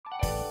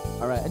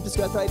Alright, I'm just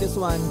gonna try this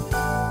one.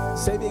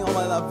 Saving all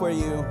my love for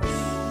you.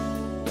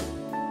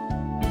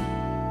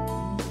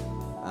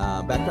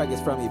 Backtrack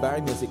is from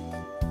Ibarra Music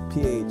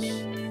PH.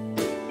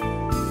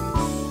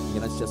 You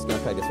know, just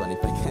gonna try this one if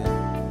I can.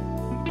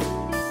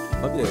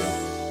 Hope you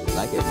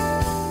like it.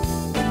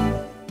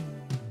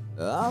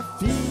 A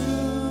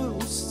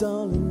few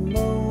stolen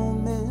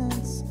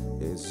moments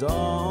is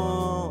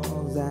all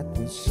that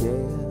we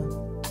share.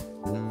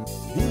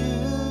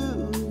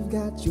 You've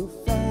got your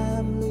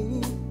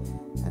family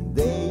and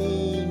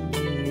they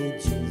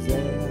need you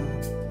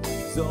there.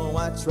 So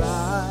I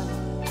try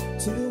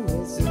to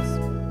resist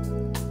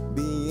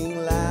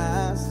being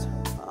last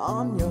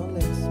on your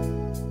list,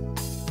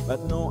 but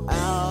no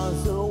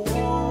other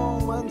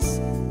woman's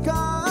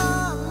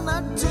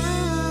gonna do.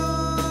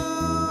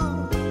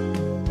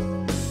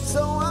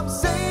 So I'm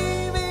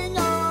saving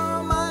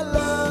all my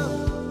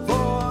love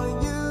for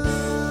you.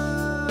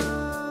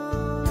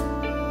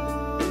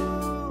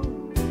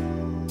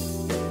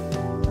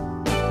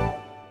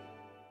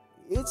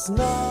 It's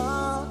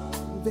not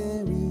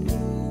very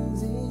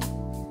easy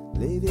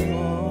living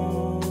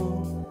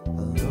all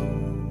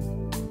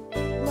alone.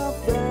 My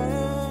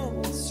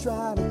friends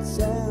try to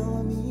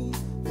tell me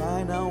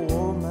find a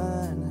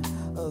woman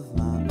of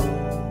my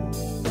own,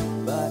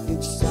 but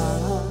each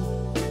time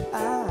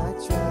I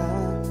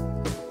try,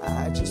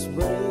 I just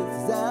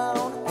break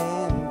down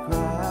and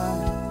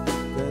cry,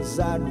 'cause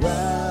I'd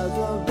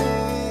rather be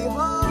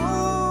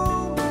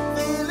home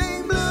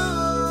feeling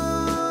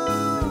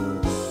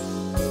blue.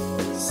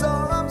 So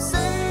I'm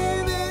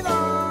saving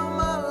all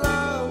my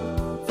love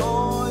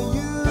for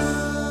you.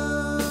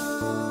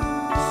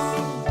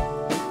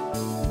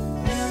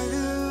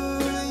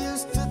 You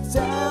used to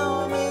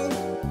tell me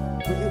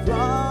we'd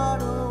run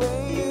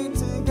away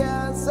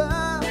together.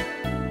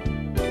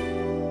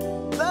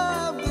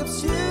 Love gives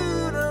you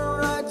the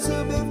right to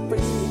be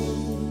free.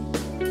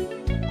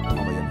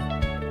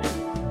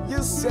 You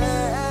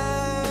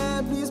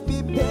said please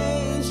be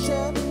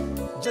patient,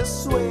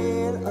 just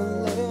wait a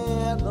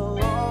little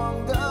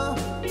longer,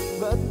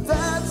 but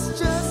that's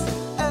just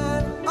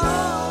an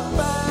old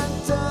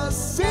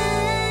fantasy.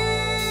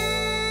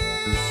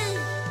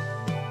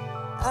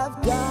 I've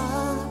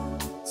got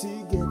to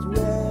get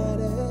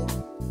ready,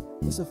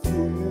 just a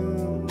few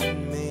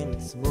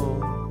minutes more.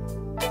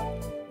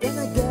 Then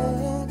I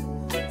get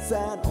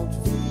that old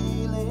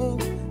feeling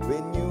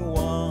when you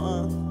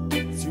walk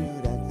through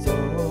that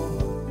door.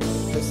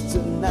 'Cause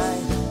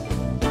tonight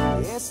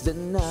is the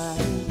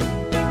night